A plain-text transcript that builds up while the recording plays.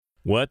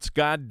What's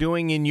God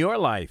doing in your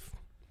life?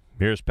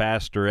 Here's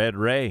Pastor Ed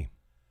Ray.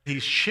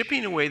 He's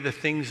chipping away the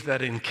things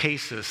that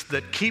encase us,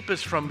 that keep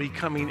us from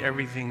becoming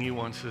everything He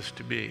wants us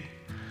to be.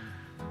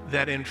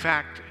 That in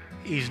fact,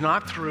 He's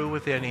not through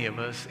with any of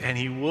us, and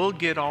He will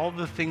get all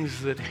the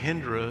things that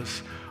hinder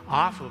us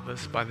off of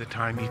us by the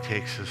time He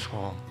takes us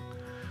home.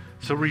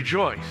 So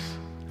rejoice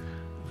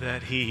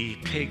that He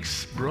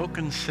takes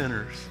broken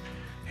sinners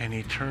and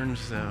He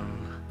turns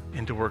them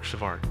into works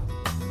of art.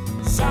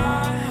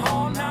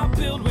 Zion now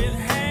built with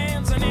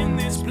hands, and in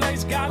this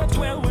place gotta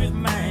dwell with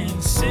man.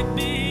 Sick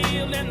be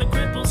healed and the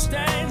crippled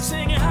stand,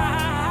 singing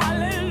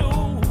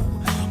hallelujah.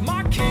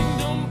 My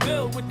kingdom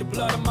built with the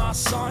blood of my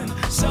son,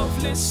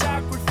 selfless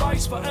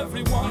sacrifice for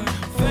everyone.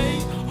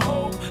 Faith,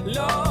 hope,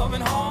 love,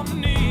 and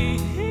harmony.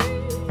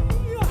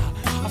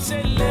 I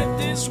said, let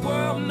this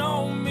world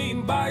know me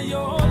by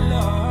your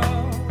love.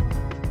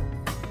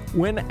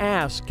 When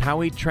asked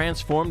how he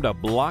transformed a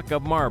block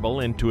of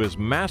marble into his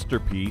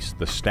masterpiece,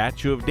 the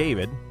Statue of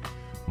David,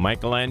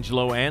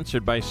 Michelangelo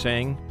answered by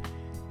saying,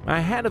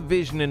 "I had a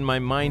vision in my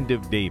mind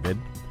of David,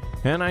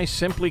 and I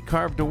simply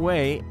carved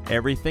away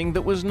everything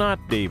that was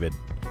not David."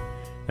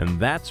 And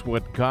that's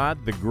what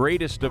God, the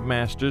greatest of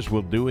masters,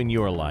 will do in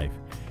your life,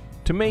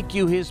 to make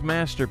you His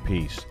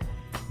masterpiece.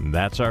 And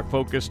that's our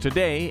focus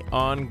today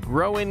on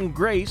Grow in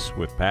Grace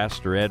with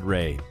Pastor Ed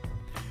Ray.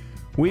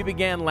 We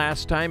began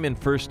last time in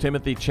 1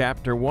 Timothy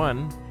chapter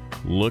 1,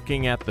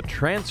 looking at the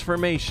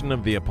transformation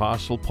of the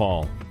Apostle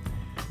Paul.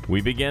 We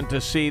began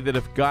to see that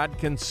if God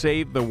can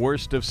save the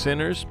worst of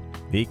sinners,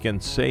 He can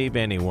save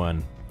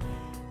anyone.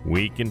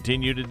 We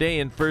continue today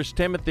in 1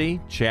 Timothy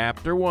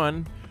chapter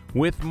 1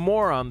 with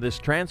more on this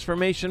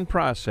transformation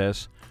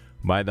process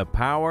by the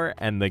power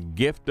and the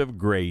gift of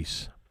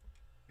grace.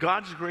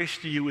 God's grace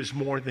to you is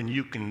more than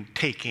you can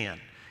take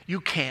in.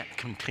 You can't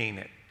contain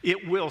it.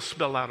 It will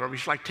spill out over.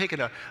 It's like taking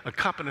a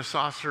cup and a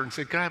saucer and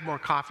say, "Can I have more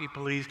coffee,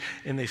 please?"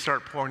 And they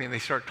start pouring and they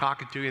start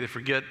talking to you. They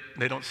forget.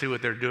 They don't see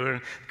what they're doing.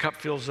 The cup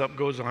fills up,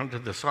 goes onto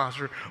the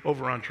saucer,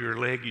 over onto your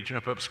leg. You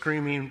jump up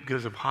screaming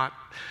because of hot.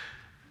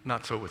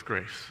 Not so with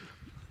grace.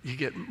 You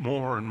get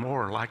more and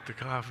more like the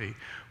coffee,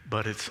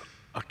 but it's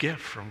a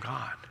gift from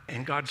God.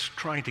 And God's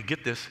trying to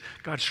get this.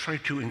 God's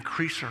trying to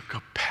increase our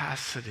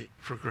capacity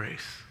for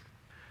grace.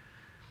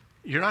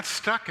 You're not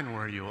stuck in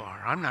where you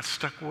are. I'm not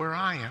stuck where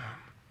I am.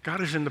 God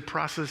is in the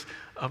process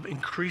of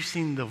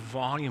increasing the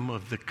volume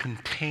of the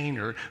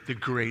container the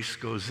grace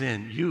goes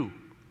in.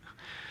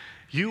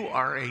 You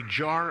are a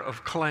jar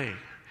of clay.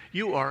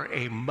 You are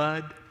a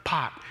mud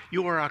pot.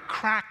 You are a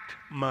cracked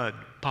mud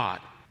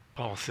pot,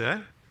 Paul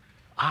said.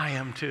 I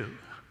am too.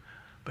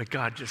 But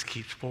God just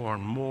keeps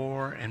pouring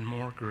more and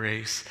more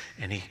grace,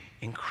 and He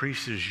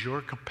increases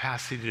your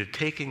capacity to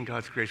take in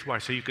God's grace. Why?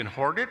 So you can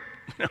hoard it?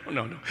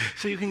 No.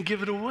 So you can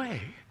give it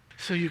away.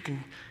 So you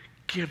can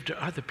give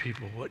to other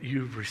people what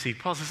you've received.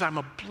 Paul says, I'm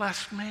a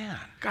blessed man.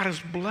 God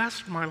has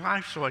blessed my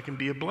life so I can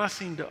be a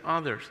blessing to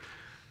others.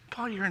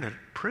 Paul, you're in a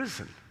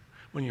prison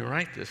when you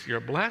write this.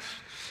 You're blessed?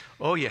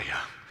 Oh, yeah.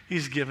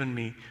 He's given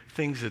me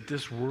things that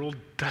this world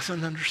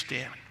doesn't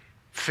understand.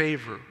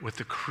 Favor with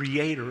the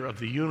creator of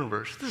the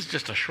universe. This is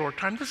just a short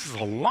time. This is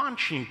a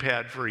launching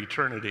pad for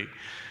eternity.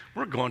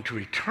 We're going to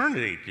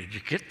eternity. Did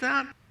you get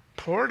that?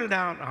 Poured it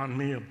out on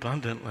me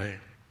abundantly.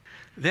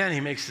 Then he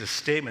makes this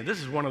statement.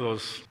 This is one of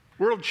those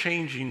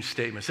world-changing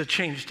statements. It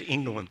changed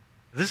England.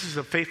 This is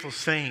a faithful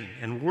saying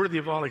and worthy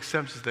of all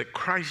acceptance that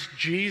Christ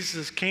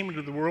Jesus came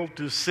into the world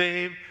to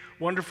save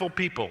wonderful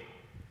people.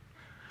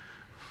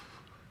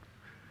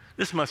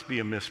 This must be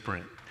a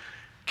misprint.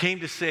 Came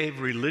to save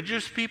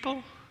religious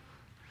people?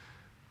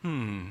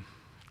 Came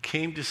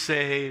to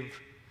save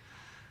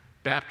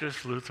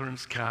Baptists,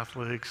 Lutherans,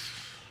 Catholics,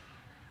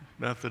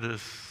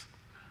 Methodists,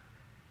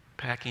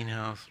 packing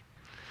house.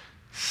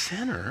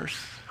 Sinners?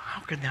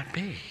 How can that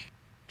be?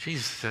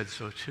 Jesus said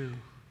so too.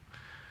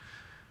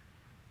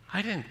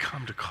 I didn't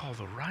come to call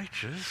the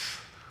righteous.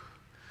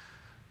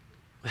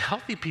 The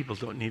healthy people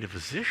don't need a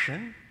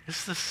physician.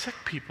 It's the sick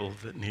people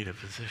that need a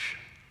physician.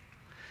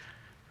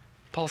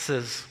 Paul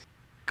says,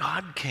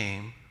 God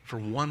came for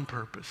one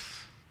purpose.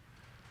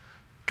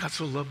 God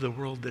so loved the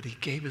world that He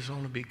gave His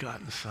only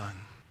begotten Son.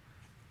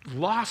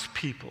 Lost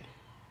people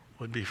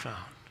would be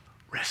found,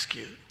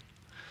 rescued.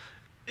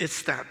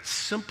 It's that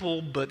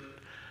simple but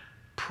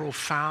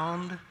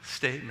profound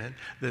statement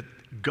that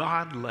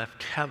God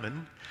left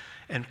heaven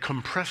and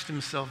compressed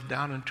Himself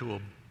down into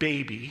a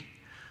baby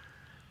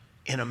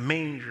in a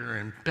manger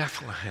in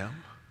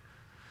Bethlehem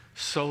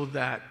so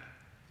that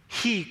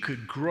He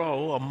could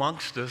grow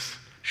amongst us,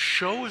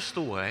 show us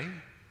the way,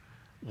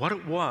 what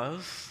it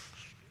was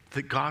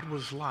that God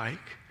was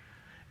like,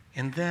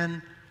 and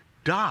then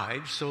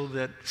died so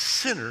that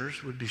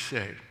sinners would be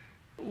saved.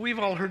 We've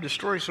all heard the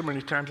story so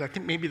many times, I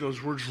think maybe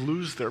those words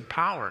lose their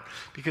power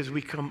because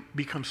we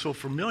become so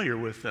familiar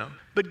with them.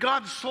 But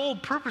God's sole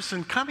purpose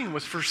in coming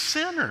was for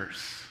sinners.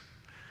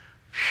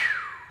 Phew,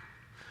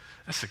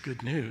 that's the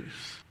good news.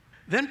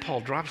 Then Paul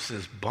drops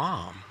this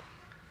bomb.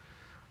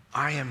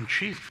 I am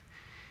chief.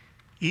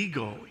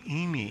 Ego,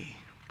 eimi,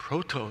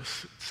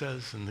 Protos, it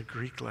says in the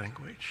Greek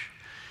language.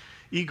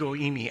 Ego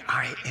eimi,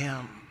 I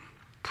am,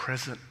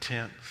 present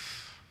tense.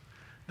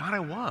 Not I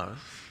was,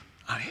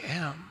 I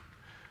am.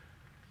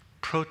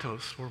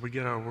 Protos, where we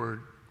get our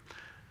word,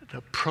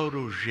 the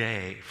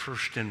protege,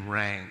 first in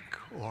rank,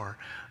 or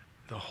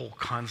the whole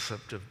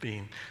concept of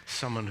being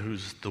someone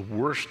who's the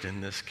worst in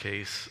this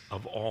case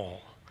of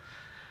all.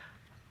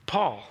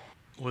 Paul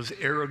was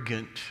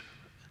arrogant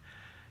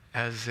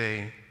as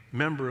a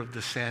member of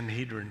the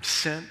Sanhedrin,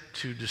 sent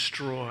to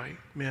destroy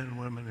men,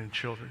 women, and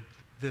children.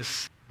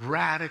 This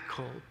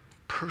radical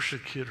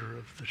persecutor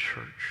of the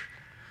church.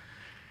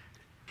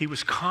 He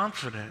was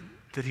confident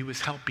that he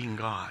was helping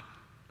God.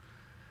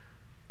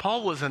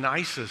 Paul was an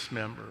ISIS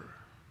member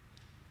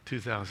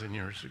 2,000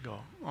 years ago,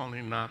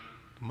 only not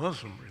the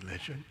Muslim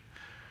religion.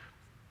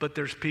 But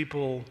there's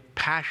people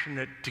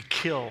passionate to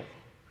kill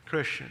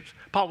Christians.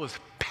 Paul was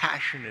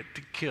passionate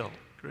to kill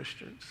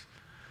Christians.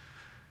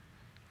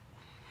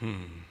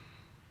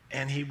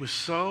 And he was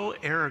so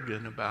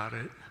arrogant about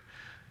it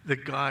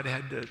that God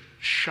had to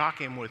shock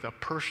him with a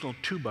personal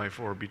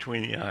 2x4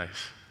 between the eyes.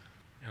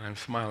 And I'm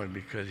smiling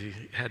because he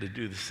had to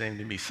do the same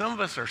to me. Some of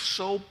us are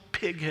so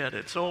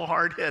pig-headed, so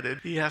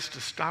hard-headed, he has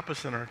to stop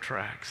us in our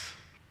tracks.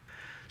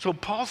 So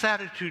Paul's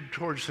attitude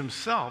towards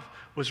himself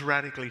was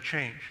radically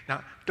changed.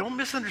 Now, don't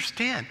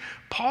misunderstand.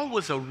 Paul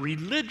was a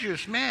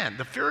religious man.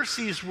 The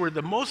Pharisees were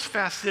the most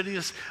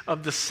fastidious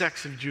of the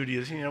sects of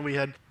Judaism. You know, we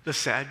had the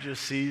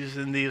Sadducees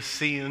and the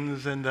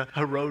Essenes and the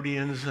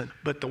Herodians,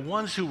 but the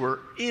ones who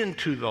were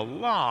into the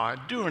law,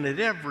 doing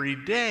it every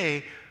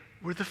day,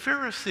 were the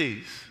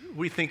Pharisees.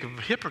 We think of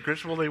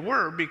hypocrites. Well, they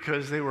were,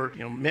 because they were,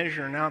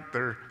 measuring out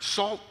their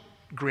salt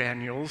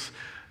granules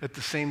at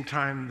the same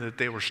time that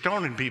they were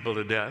stoning people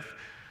to death.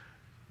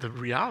 The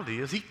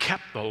reality is he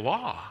kept the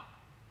law.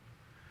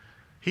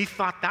 He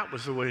thought that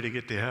was the way to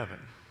get to heaven,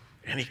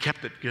 and he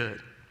kept it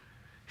good.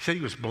 He said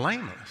he was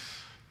blameless.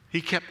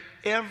 He kept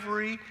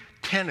every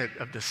tenet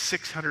of the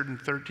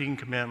 613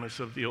 commandments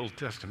of the Old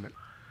Testament.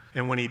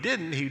 And when he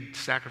didn't, he'd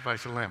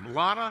sacrifice a lamb. A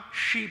lot of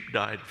sheep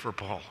died for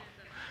Paul.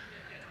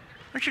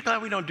 Aren't you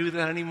glad we don't do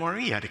that anymore?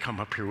 He had to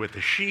come up here with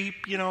a sheep,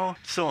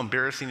 It's so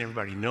embarrassing.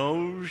 Everybody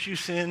knows you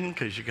sin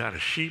because you got a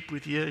sheep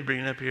with you. You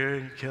bring it up here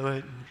and kill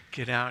it and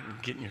get out and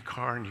get in your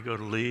car and you go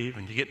to leave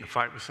and you get in a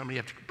fight with somebody.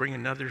 You have to bring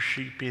another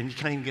sheep in. You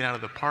can't even get out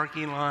of the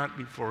parking lot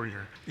before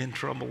you're in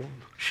trouble.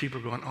 Sheep are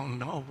going, oh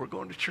no, we're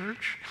going to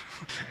church?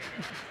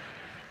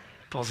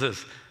 Paul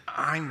says,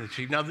 I'm the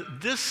sheep. Now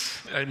this,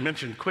 I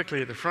mentioned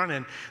quickly at the front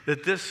end,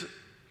 that this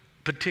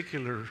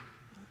particular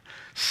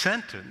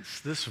sentence,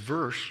 this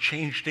verse,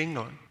 changed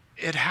England.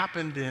 It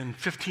happened in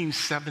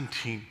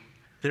 1517.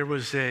 There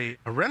was a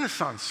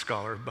Renaissance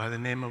scholar by the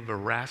name of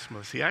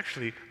Erasmus. He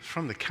actually was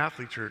from the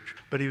Catholic Church,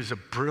 but he was a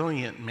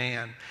brilliant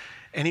man.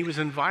 And he was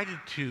invited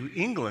to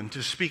England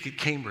to speak at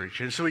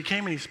Cambridge. And so he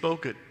came and he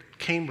spoke at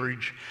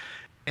Cambridge.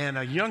 And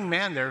a young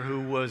man there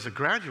who was a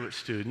graduate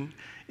student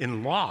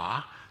in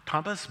law,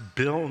 Thomas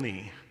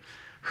Bilney,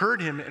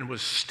 heard him and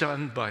was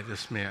stunned by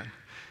this man.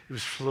 He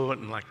was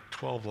fluent in like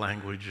 12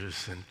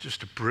 languages and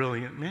just a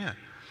brilliant man.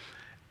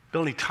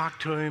 Bilney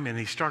talked to him and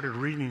he started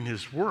reading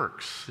his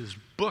works, his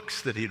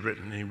books that he'd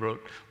written. He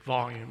wrote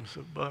volumes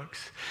of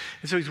books.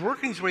 And so he's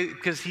working his way,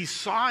 because he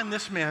saw in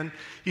this man,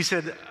 he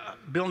said,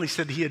 Bilney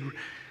said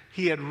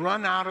he had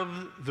run out of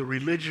the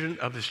religion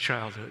of his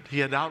childhood. He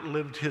had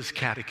outlived his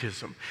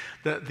catechism.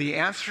 The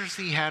answers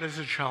he had as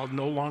a child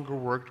no longer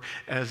worked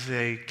as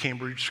a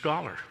Cambridge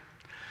scholar.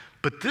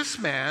 But this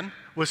man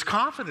was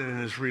confident in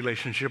his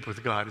relationship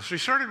with God. So he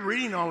started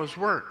reading all his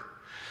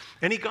work.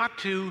 And he got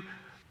to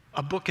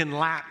a book in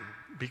Latin,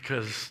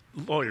 because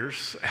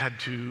lawyers had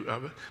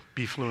to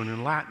be fluent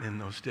in Latin in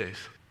those days.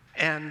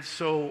 And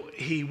so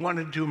he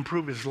wanted to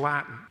improve his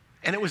Latin.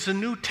 And it was the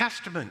New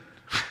Testament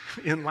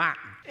in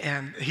Latin.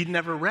 And he'd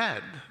never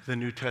read the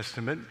New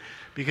Testament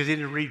because he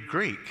didn't read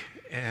Greek.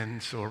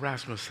 And so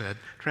Erasmus had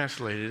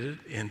translated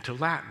it into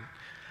Latin,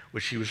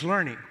 which he was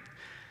learning.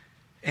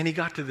 And he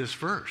got to this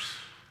verse.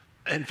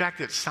 In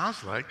fact, it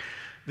sounds like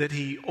that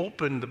he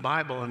opened the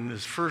Bible, and in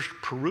his first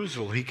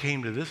perusal, he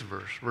came to this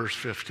verse, verse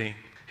 15.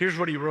 Here's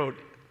what he wrote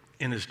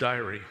in his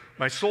diary.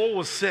 My soul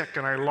was sick,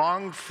 and I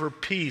longed for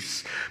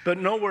peace, but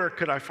nowhere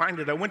could I find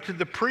it. I went to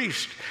the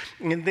priest,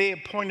 and they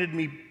appointed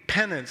me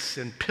penance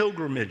and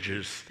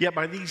pilgrimages. Yet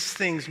by these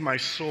things my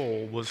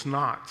soul was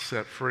not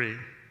set free.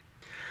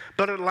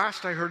 But at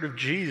last I heard of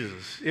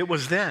Jesus. It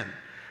was then,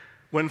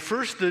 when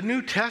first the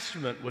New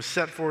Testament was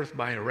set forth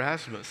by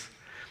Erasmus,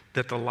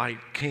 that the light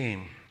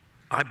came.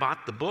 I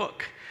bought the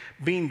book,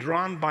 being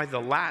drawn by the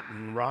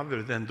Latin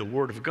rather than the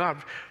Word of God,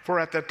 for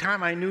at that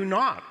time I knew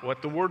not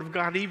what the Word of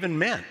God even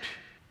meant.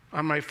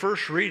 On my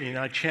first reading,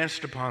 I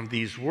chanced upon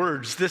these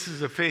words, "This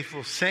is a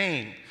faithful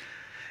saying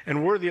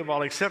and worthy of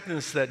all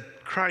acceptance,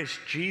 that Christ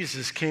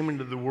Jesus came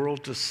into the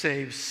world to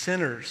save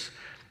sinners,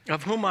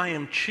 of whom I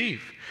am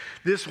chief."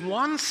 This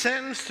one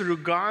sentence, through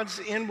God's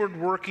inward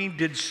working,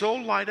 did so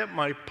light up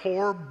my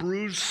poor,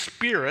 bruised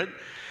spirit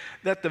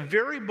that the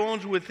very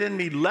bones within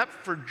me leapt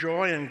for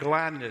joy and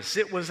gladness.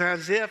 It was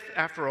as if,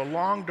 after a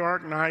long,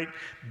 dark night,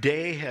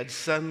 day had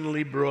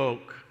suddenly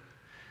broke.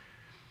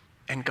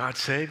 And God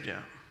saved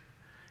him.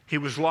 He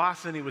was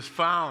lost and he was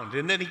found.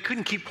 And then he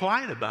couldn't keep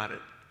quiet about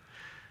it.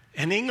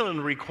 And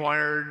England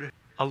required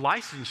a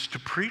license to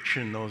preach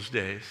in those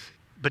days.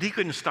 But he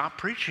couldn't stop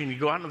preaching. He'd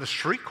go out into the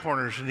street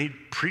corners and he'd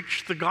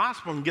preach the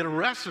gospel and get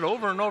arrested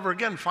over and over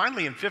again.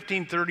 Finally, in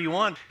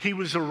 1531, he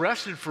was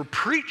arrested for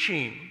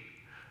preaching,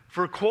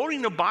 for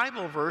quoting a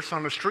Bible verse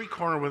on a street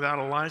corner without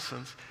a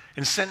license,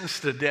 and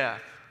sentenced to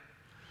death.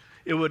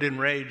 It would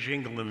enrage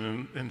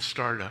England and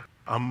start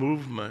a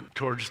movement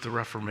towards the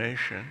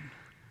Reformation.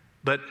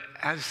 But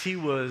as he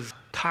was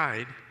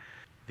tied,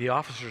 the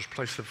officers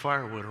placed the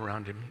firewood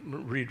around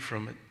him. Read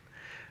from it.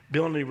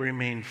 Bilney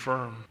remained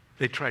firm.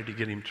 They tried to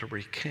get him to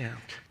recant.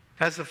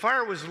 As the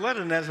fire was lit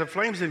and as the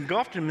flames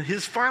engulfed him,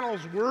 his final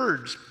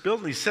words,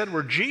 Bilney said,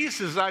 were,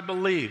 Jesus, I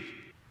believe.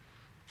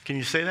 Can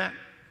you say that?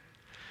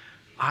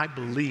 I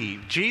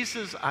believe.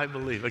 Jesus, I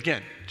believe.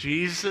 Again,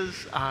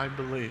 Jesus, I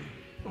believe.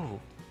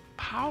 Oh,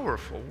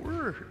 powerful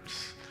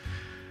words.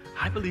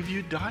 I believe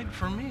you died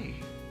for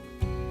me.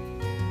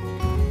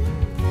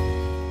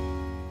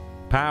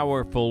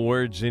 Powerful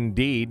words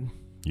indeed.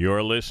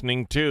 You're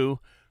listening to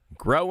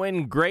Grow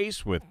in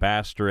Grace with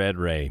Pastor Ed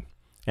Ray.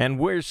 And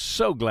we're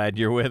so glad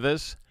you're with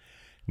us.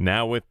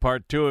 Now with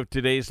part 2 of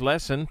today's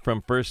lesson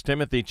from 1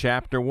 Timothy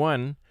chapter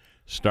 1,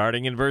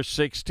 starting in verse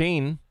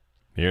 16,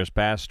 here's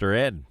Pastor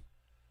Ed.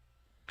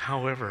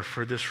 However,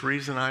 for this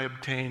reason I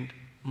obtained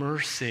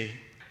mercy,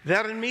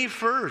 that in me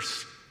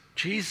first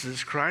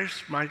Jesus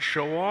Christ might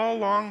show all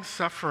long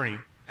suffering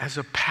as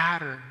a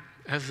pattern,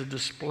 as a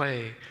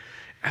display,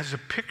 as a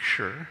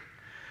picture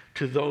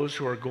to those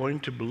who are going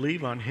to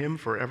believe on him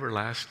for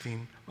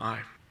everlasting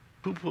life.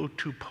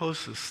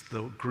 Hupotuposis,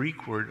 the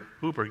Greek word,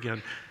 huper,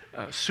 again,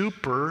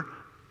 super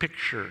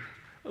picture.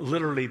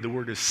 Literally, the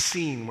word is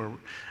scene, where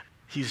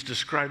he's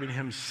describing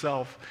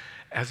himself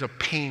as a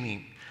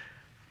painting.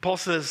 Paul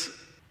says,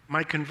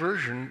 my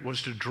conversion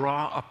was to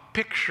draw a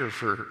picture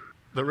for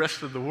the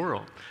rest of the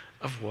world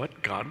of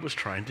what God was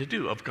trying to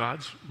do, of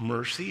God's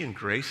mercy and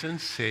grace in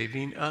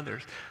saving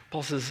others.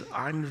 Paul says,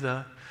 I'm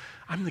the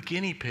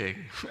guinea pig.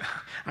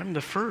 I'm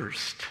the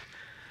first.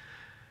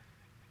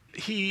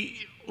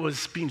 He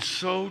was being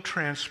so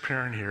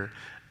transparent here.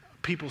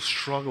 People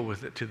struggle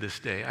with it to this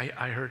day.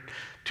 I heard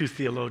 2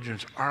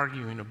 theologians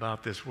arguing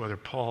about this, whether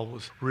Paul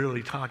was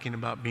really talking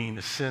about being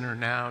a sinner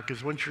now,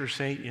 because once you're a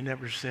saint, you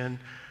never sin.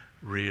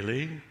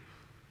 Really?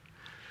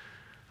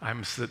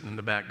 I'm sitting in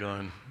the back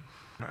going,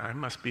 I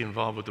must be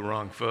involved with the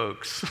wrong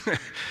folks,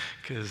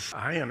 because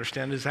I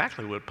understand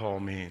exactly what Paul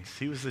means.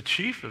 He was the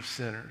chief of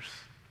sinners.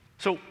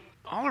 So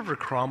Oliver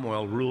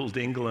Cromwell ruled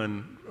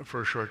England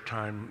for a short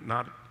time,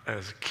 not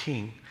as a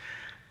king,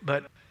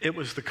 but it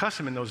was the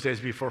custom in those days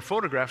before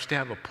photographs to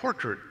have a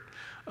portrait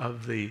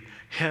of the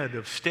head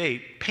of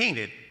state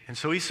painted. And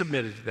so he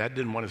submitted to that,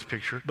 didn't want his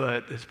picture,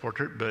 but his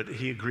portrait, but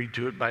he agreed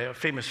to it by a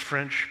famous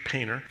French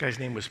painter. The guy's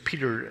name was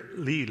Peter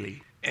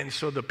Lely. And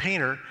so the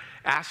painter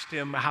asked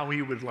him how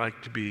he would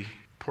like to be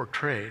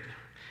portrayed.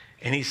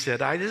 And he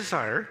said, I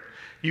desire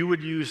you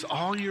would use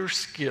all your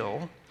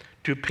skill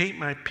to paint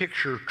my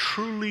picture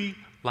truly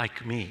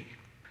like me.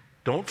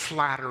 Don't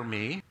flatter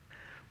me,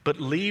 but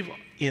leave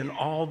in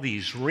all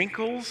these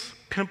wrinkles,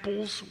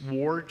 pimples,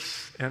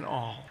 warts, and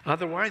all.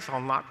 Otherwise,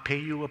 I'll not pay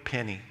you a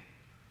penny.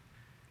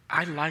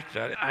 I like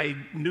that. I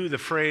knew the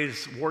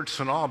phrase warts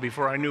and all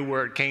before I knew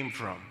where it came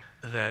from.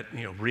 That,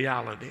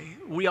 reality.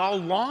 We all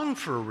long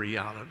for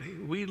reality.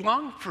 We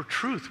long for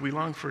truth. We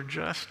long for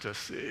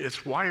justice.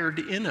 It's wired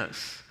in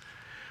us.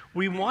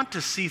 We want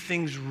to see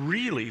things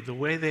really the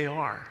way they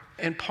are.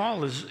 And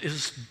Paul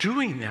is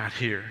doing that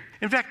here.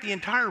 In fact, the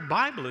entire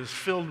Bible is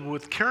filled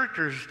with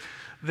characters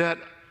that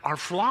are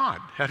flawed.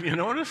 Have you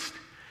noticed?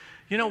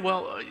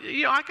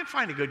 I can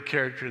find a good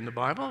character in the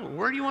Bible.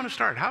 Where do you want to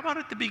start? How about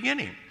at the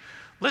beginning?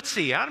 Let's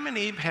see. Adam and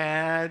Eve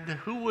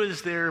who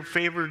was their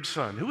favored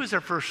son? Who was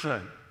their first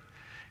son?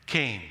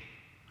 Cain.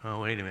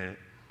 Oh, wait a minute.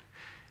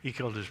 He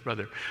killed his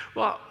brother.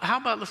 Well, how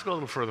about, let's go a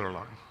little further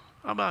along.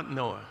 How about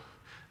Noah?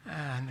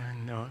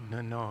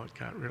 Noah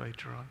got really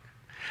drunk.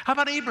 How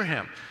about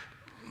Abraham?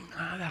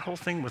 That whole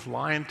thing with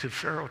lying to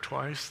Pharaoh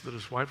twice, that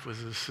his wife was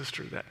his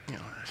sister,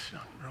 that's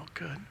not real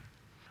good.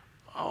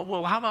 Oh,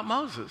 well, how about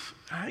Moses?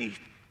 He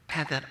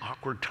had that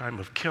awkward time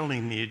of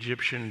killing the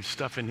Egyptian and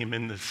stuffing him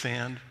in the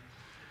sand.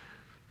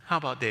 How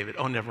about David?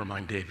 Oh, never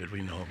mind David.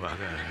 We know about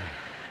that.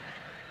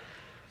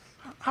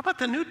 How about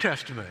the New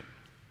Testament?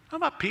 How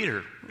about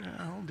Peter?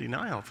 The whole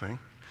denial thing.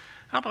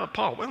 How about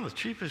Paul? Well, the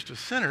chiefest of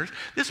sinners.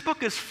 This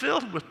book is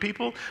filled with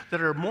people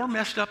that are more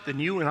messed up than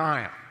you and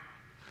I are,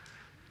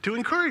 to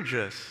encourage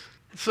us.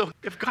 So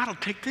if God will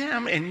take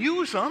them and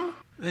use them,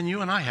 then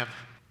you and I have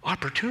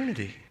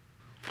opportunity.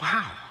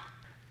 Wow.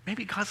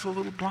 Maybe God's a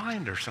little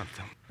blind or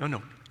something.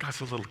 No, God's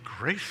a little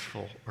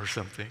graceful or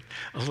something,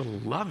 a little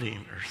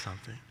loving or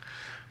something.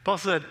 Paul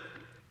said,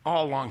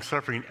 all long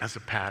suffering as a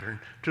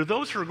pattern to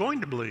those who are going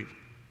to believe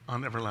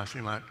on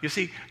everlasting life. You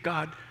see,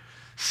 God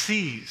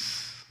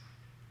sees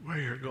where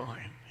you're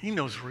going. He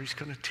knows where he's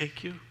going to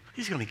take you.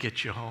 He's going to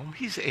get you home.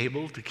 He's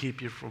able to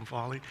keep you from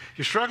falling.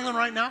 You're struggling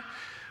right now?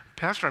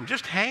 Pastor, I'm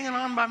just hanging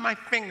on by my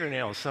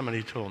fingernails,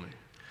 somebody told me.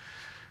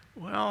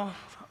 Well,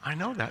 I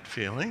know that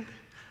feeling.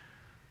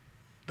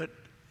 But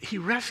he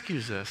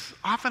rescues us,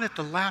 often at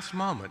the last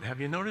moment. Have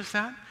you noticed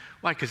that?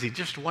 Why? Because he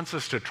just wants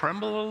us to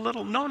tremble a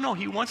little? No,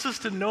 he wants us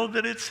to know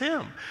that it's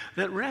him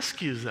that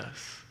rescues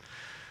us.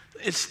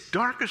 It's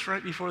darkest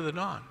right before the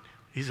dawn.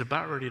 He's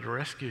about ready to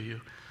rescue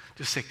you.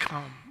 Just say,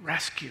 come,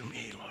 rescue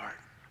me, Lord.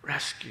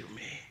 Rescue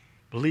me.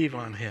 Believe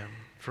on him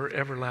for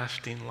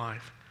everlasting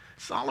life.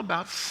 It's all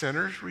about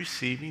sinners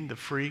receiving the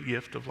free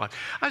gift of life.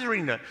 I was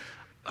reading a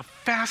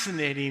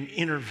fascinating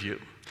interview.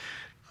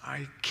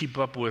 I keep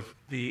up with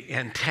the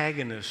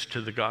antagonists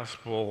to the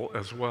gospel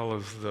as well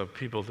as the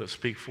people that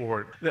speak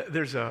for it.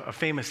 There's a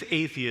famous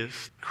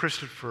atheist,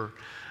 Christopher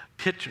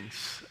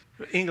Hitchens,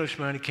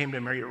 Englishman. He came to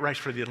America, writes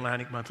for the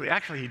Atlantic Monthly.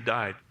 Actually, he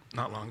died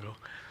not long ago.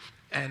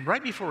 And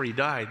right before he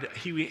died,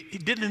 he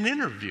did an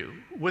interview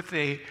with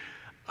a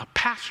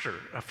pastor,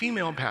 a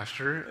female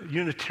pastor,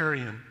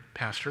 Unitarian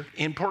pastor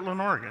in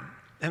Portland, Oregon.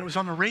 And it was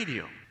on the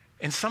radio.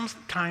 And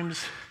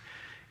sometimes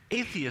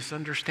atheists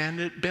understand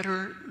it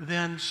better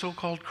than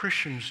so-called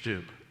Christians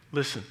do.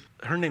 Listen,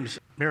 her name's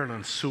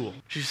Marilyn Sewell.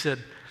 She said,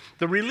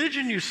 the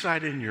religion you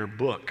cite in your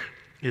book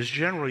is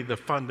generally the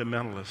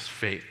fundamentalist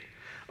faith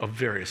of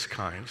various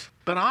kinds.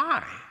 But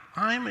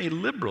I'm a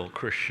liberal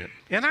Christian,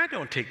 and I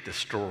don't take the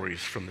stories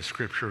from the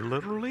scripture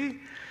literally.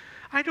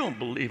 I don't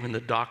believe in the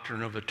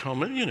doctrine of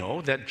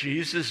atonement, that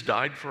Jesus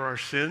died for our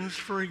sins,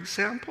 for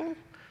example.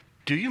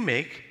 Do you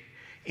make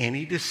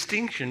any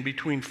distinction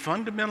between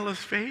fundamentalist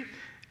faith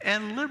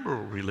and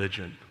liberal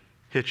religion?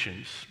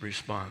 Hitchens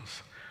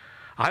responds,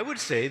 I would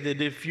say that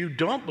if you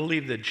don't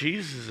believe that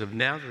Jesus of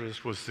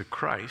Nazareth was the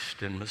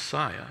Christ and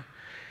Messiah,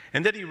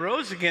 and that he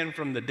rose again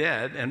from the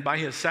dead, and by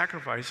his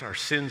sacrifice our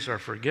sins are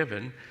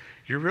forgiven,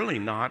 you're really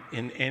not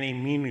in any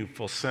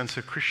meaningful sense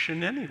a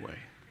Christian anyway.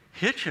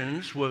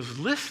 Hitchens was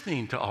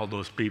listening to all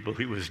those people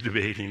he was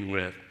debating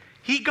with.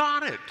 He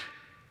got it.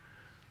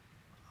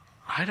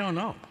 I don't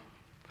know.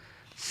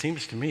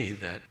 Seems to me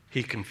that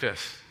he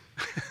confessed.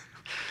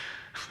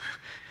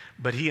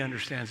 But he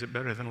understands it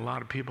better than a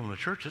lot of people in the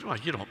church. Well,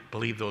 you don't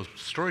believe those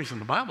stories in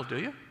the Bible, do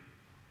you?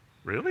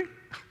 Really?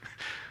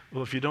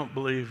 Well, if you don't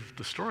believe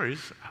the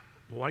stories,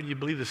 why do you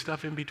believe the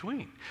stuff in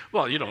between?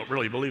 Well, you don't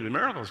really believe in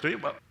miracles, do you?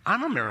 Well,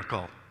 I'm a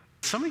miracle.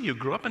 Some of you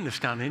grew up in this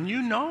town and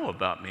you know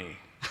about me.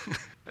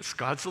 That's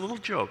God's little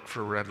joke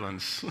for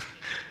Redlands.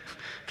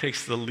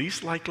 Takes the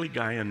least likely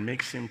guy and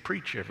makes him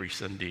preach every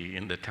Sunday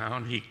in the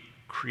town he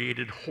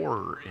created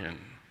horror in.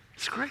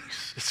 It's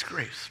grace. It's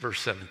grace.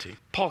 Verse 17.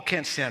 Paul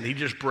can't stand it. He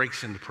just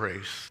breaks into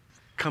praise.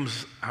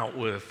 Comes out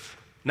with,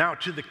 now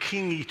to the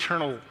King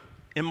eternal,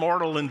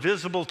 immortal,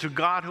 invisible, to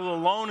God who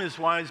alone is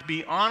wise,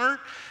 be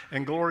honor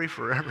and glory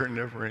forever and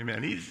ever.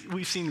 Amen.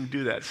 We've seen him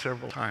do that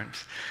several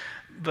times.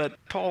 But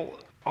Paul,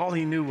 all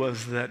he knew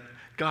was that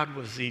God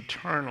was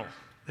eternal,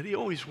 that he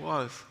always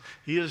was.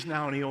 He is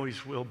now and he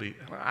always will be.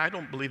 I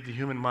don't believe the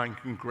human mind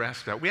can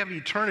grasp that. We have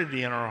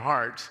eternity in our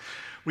hearts.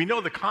 We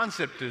know the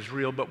concept is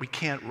real, but we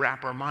can't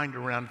wrap our mind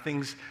around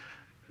things.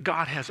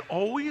 God has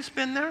always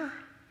been there,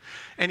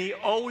 and he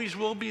always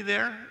will be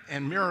there.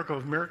 And miracle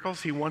of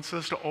miracles, he wants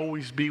us to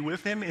always be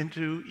with him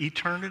into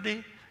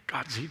eternity.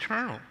 God's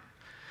eternal.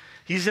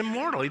 He's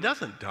immortal. He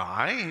doesn't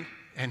die,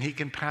 and he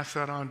can pass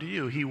that on to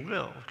you. He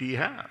will. He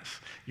has.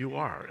 You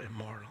are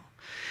immortal.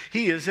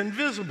 He is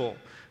invisible.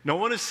 No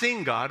one has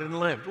seen God and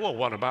lived. Well,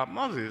 what about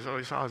Moses? Oh,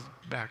 he saw his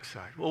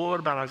backside. Well, what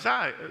about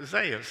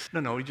Isaiah?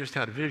 No, he just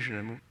had a vision.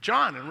 And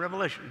John in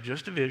Revelation,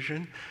 just a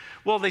vision.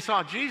 Well, they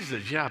saw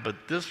Jesus. Yeah, but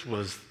this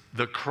was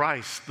the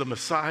Christ, the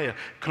Messiah,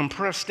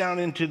 compressed down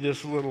into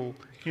this little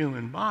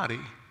human body.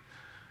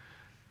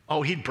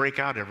 Oh, he'd break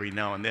out every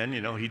now and then.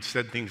 He'd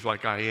said things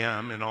like, I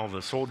am, and all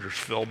the soldiers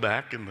fell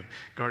back in the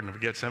Garden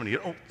of Gethsemane.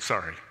 Oh,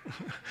 sorry.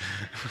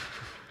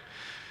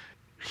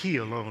 He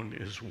alone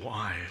is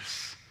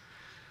wise.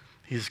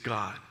 He's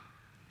God.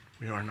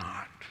 We are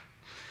not.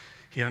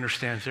 He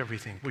understands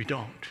everything. We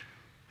don't.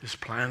 His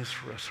plans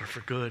for us are for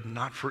good,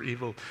 not for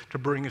evil, to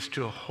bring us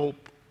to a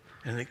hope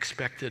and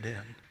expected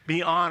end.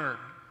 Be honored,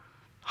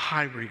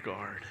 high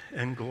regard,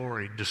 and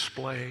glory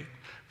displayed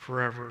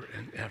forever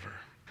and ever.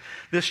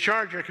 This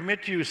charge I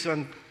commit to you,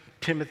 son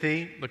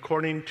Timothy,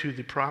 according to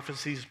the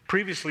prophecies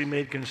previously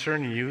made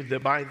concerning you,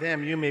 that by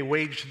them you may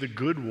wage the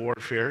good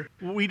warfare.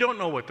 We don't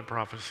know what the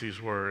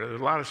prophecies were. There's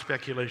a lot of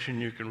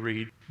speculation. You can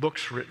read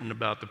books written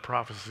about the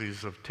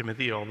prophecies of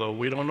Timothy, although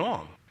we don't know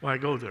them. Why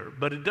go there?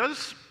 But it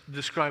does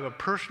describe a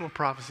personal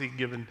prophecy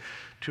given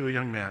to a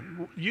young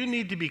man. You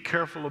need to be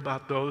careful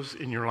about those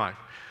in your life.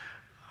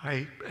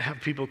 I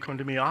have people come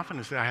to me often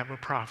and say, I have a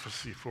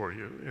prophecy for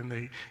you. And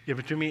they give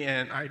it to me,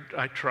 and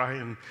I try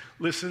and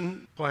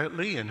listen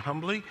quietly and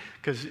humbly,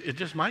 because it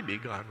just might be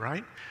God,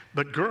 right?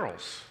 But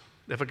girls,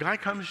 if a guy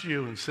comes to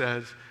you and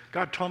says,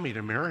 God told me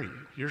to marry you,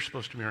 you're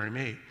supposed to marry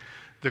me,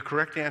 the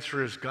correct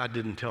answer is, God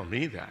didn't tell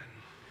me that.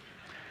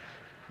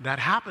 That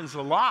happens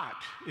a lot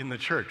in the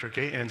church,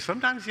 okay? And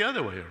sometimes the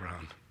other way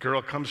around.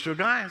 Girl comes to a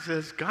guy and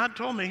says, God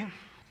told me.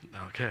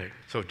 Okay,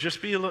 so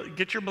just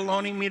get your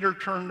baloney meter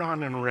turned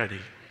on and ready.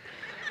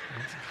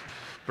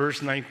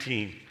 Verse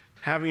 19,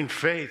 having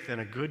faith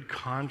and a good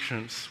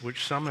conscience,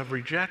 which some have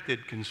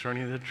rejected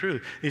concerning the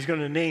truth. He's going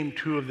to name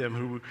two of them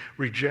who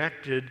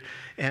rejected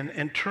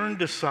and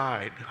turned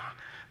aside.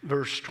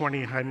 Verse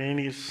 20,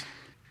 Hymenaeus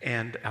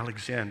and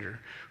Alexander,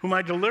 whom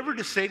I delivered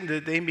to Satan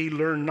that they may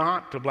learn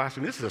not to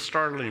blaspheme. This is a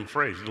startling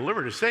phrase.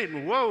 Delivered to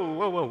Satan.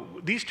 Whoa.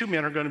 These two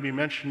men are going to be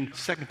mentioned.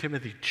 2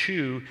 Timothy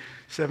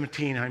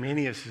 2:17.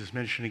 Hymenaeus is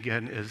mentioned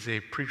again as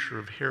a preacher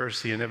of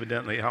heresy, and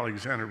evidently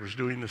Alexander was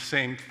doing the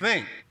same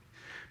thing.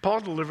 Paul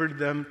delivered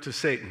them to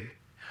Satan.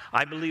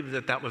 I believe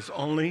that was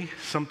only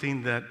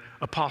something that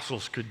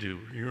apostles could do.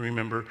 You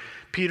remember,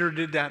 Peter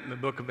did that in the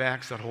book of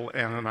Acts, that whole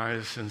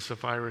Ananias and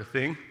Sapphira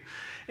thing.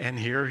 And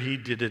here he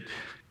did it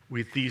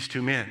with these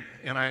two men.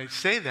 And I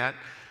say that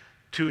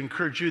to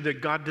encourage you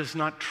that God does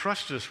not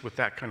trust us with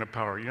that kind of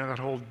power. You know that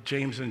whole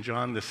James and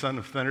John, the son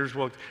of thunders?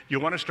 Well, you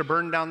want us to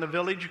burn down the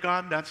village,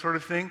 God? That sort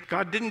of thing?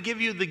 God didn't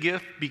give you the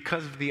gift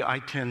because of the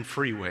I-10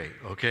 freeway,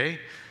 okay?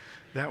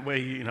 That way,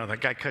 you know, that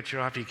guy cuts you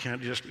off, you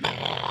can't just,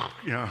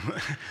 you know.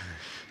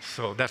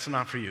 So that's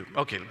not for you.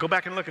 Okay, go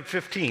back and look at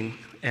 15,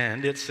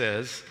 and it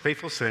says,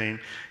 faithful saying,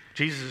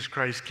 Jesus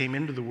Christ came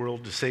into the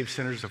world to save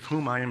sinners, of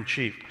whom I am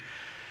chief.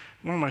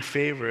 One of my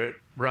favorite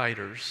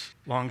writers,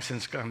 long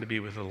since gone to be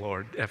with the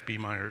Lord, F.B.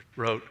 Meyer,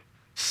 wrote,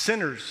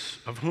 sinners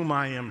of whom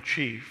I am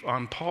chief,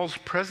 on Paul's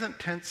present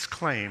tense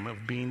claim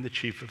of being the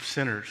chief of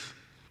sinners.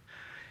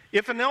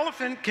 If an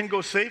elephant can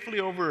go safely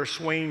over a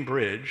swaying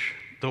bridge,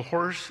 the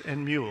horse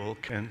and mule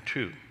can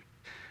too.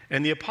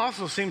 And the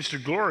apostle seems to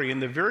glory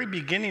in the very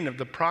beginning of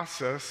the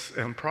process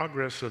and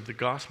progress of the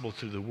gospel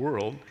to the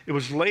world. It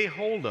was laid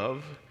hold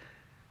of,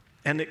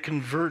 and it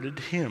converted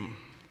him.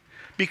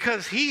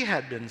 Because he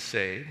had been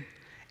saved,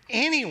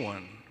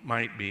 anyone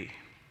might be.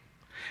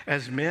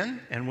 As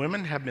men and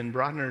women have been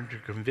brought under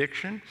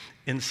conviction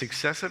in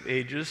successive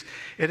ages,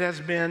 it has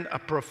been a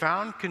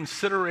profound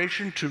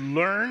consideration to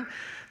learn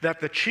that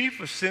the chief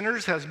of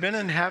sinners has been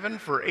in heaven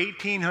for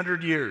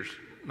 1,800 years.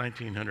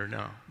 1,900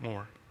 now,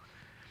 more.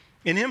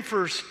 In him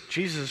first,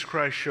 Jesus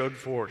Christ showed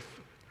forth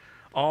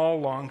all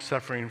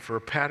long-suffering for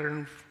a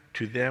pattern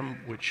to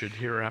them which should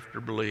hereafter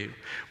believe.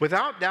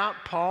 Without doubt,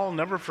 Paul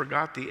never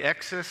forgot the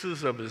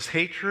excesses of his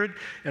hatred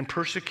and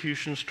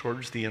persecutions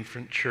towards the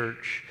infant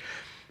church.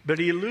 But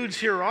he alludes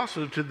here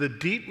also to the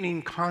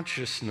deepening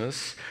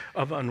consciousness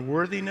of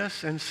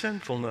unworthiness and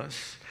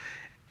sinfulness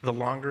the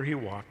longer he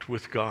walked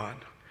with God.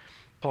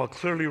 Paul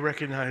clearly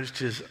recognized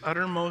his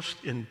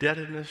uttermost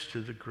indebtedness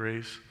to the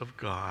grace of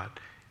God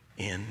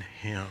in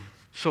him.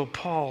 So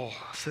Paul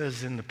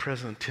says in the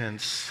present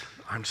tense,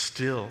 I'm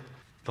still,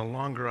 the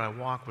longer I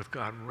walk with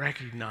God,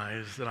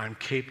 recognize that I'm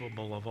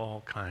capable of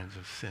all kinds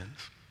of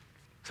sins.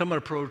 Someone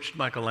approached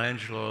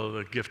Michelangelo,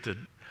 the gifted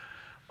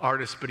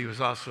artist, but he was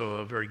also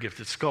a very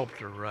gifted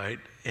sculptor, right?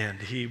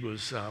 And he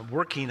was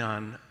working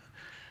on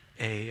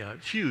a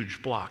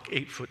huge block,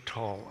 8 foot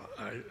tall.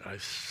 I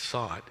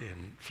saw it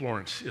in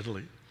Florence,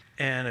 Italy.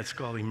 And it's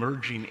called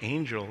Emerging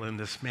Angel. And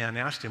this man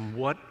asked him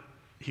what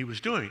he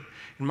was doing.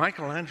 And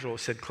Michelangelo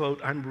said,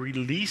 quote, I'm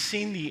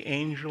releasing the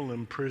angel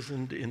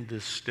imprisoned in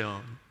this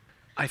stone.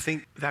 I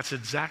think that's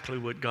exactly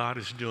what God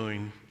is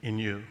doing in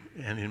you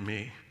and in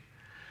me.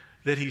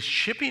 That he's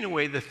chipping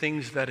away the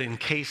things that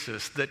encase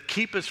us, that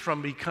keep us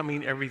from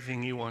becoming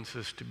everything he wants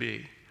us to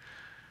be.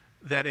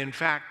 That in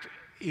fact,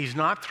 he's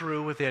not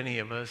through with any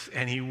of us,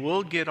 and he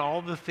will get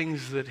all the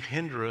things that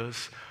hinder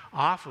us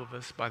off of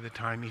us by the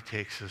time he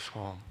takes us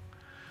home.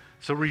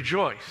 So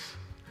rejoice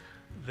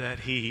that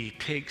he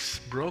takes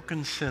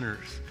broken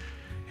sinners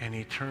and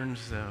he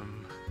turns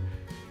them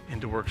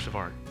into works of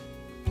art.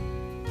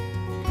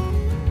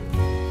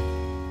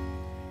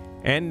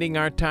 Ending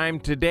our time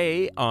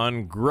today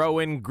on Grow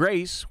in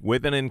Grace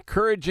with an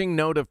encouraging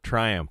note of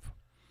triumph.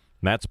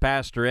 That's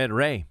Pastor Ed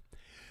Ray.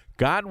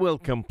 God will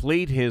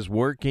complete his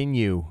work in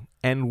you,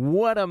 and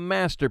what a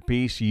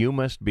masterpiece you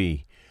must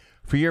be,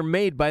 for you're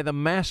made by the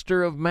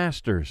Master of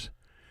Masters.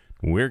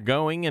 We're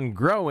going and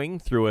growing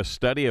through a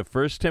study of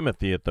 1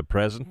 Timothy at the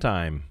present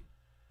time.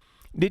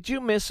 Did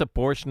you miss a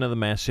portion of the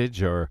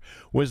message, or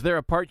was there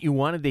a part you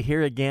wanted to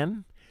hear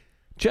again?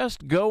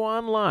 Just go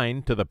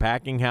online to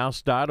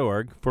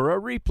thepackinghouse.org for a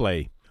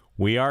replay.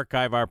 We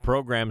archive our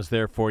programs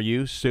there for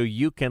you so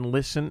you can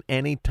listen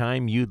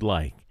anytime you'd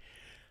like.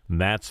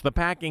 That's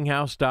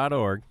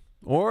thepackinghouse.org,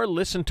 or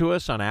listen to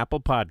us on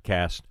Apple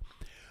Podcast.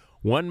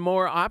 One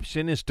more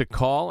option is to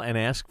call and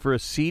ask for a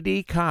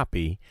CD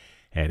copy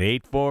at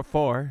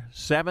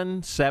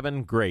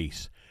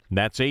 844-77-GRACE.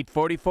 That's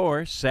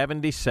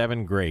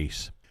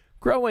 844-77-GRACE.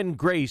 Grow in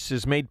Grace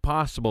is made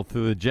possible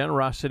through the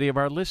generosity of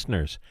our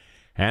listeners,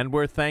 and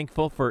we're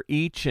thankful for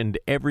each and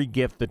every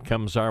gift that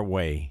comes our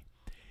way.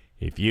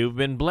 If you've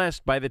been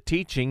blessed by the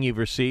teaching you've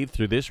received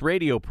through this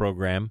radio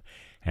program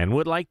and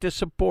would like to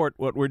support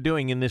what we're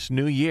doing in this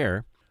new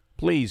year,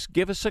 please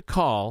give us a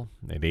call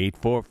at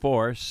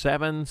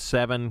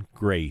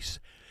 844-77-GRACE.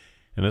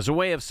 And as a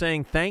way of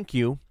saying thank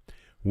you,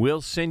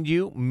 we'll send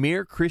you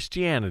Mere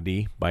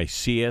Christianity by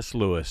C.S.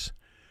 Lewis.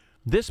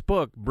 This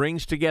book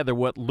brings together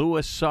what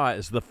Lewis saw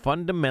as the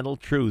fundamental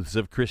truths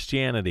of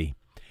Christianity.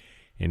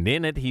 And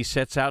in it, he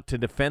sets out to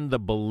defend the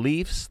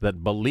beliefs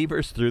that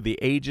believers through the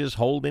ages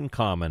hold in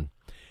common.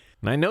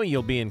 And I know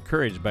you'll be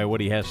encouraged by what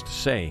he has to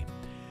say.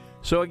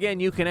 So again,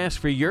 you can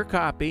ask for your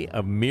copy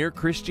of Mere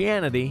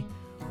Christianity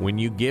when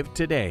you give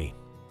today.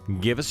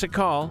 Give us a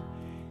call,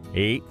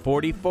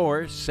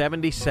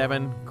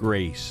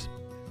 844-77-GRACE.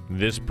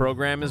 This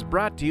program is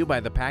brought to you by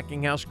the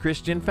Packing House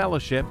Christian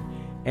Fellowship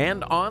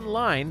and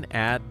online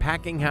at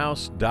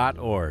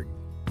packinghouse.org.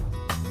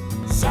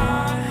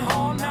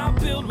 Zion now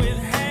built with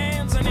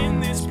hands, and in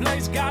this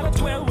place gotta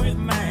dwell with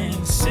man.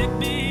 Sick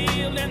be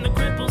healed and the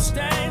crippled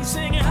stand,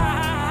 singing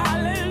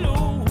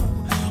hallelujah.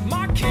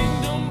 My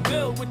kingdom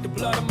built with the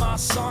blood of my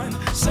son,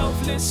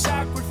 selfless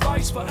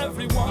sacrifice for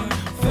everyone.